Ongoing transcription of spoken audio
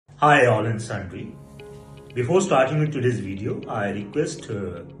Hi all and sundry. Before starting with today's video, I request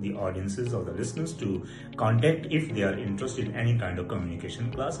the audiences or the listeners to contact if they are interested in any kind of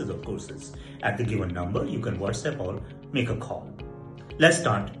communication classes or courses. At the given number, you can WhatsApp or make a call. Let's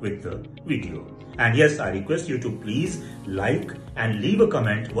start with the video. And yes, I request you to please like and leave a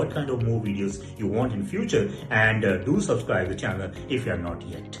comment what kind of more videos you want in future, and do subscribe the channel if you have not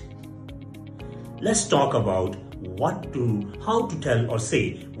yet. Let's talk about how to tell or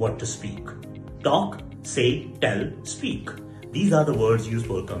say what to speak. Talk, say, tell, speak. These are the words used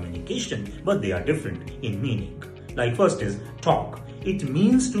for communication, but they are different in meaning. Like first is talk. It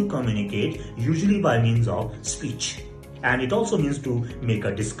means to communicate usually by means of speech. And it also means to make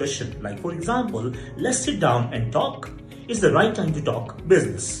a discussion. Like for example, let's sit down and talk. It's the right time to talk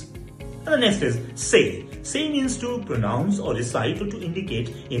business. And the next is say. Say means to pronounce or recite or to indicate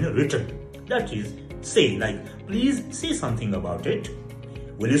in a written. That is say, like please say something about it.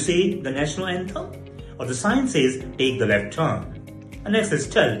 Will you say the national anthem? Or the sign says take the left turn. And next is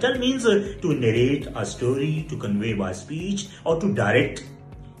tell. Tell means to narrate a story, to convey by speech or to direct.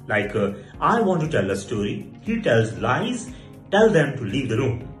 Like I want to tell a story. He tells lies. Tell them to leave the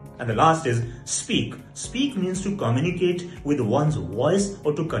room. And the last is speak. Speak means to communicate with one's voice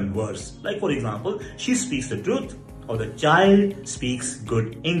or to converse. Like for example, she speaks the truth or the child speaks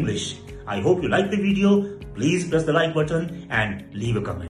good English. I hope you like the video. Please press the like button and leave a comment.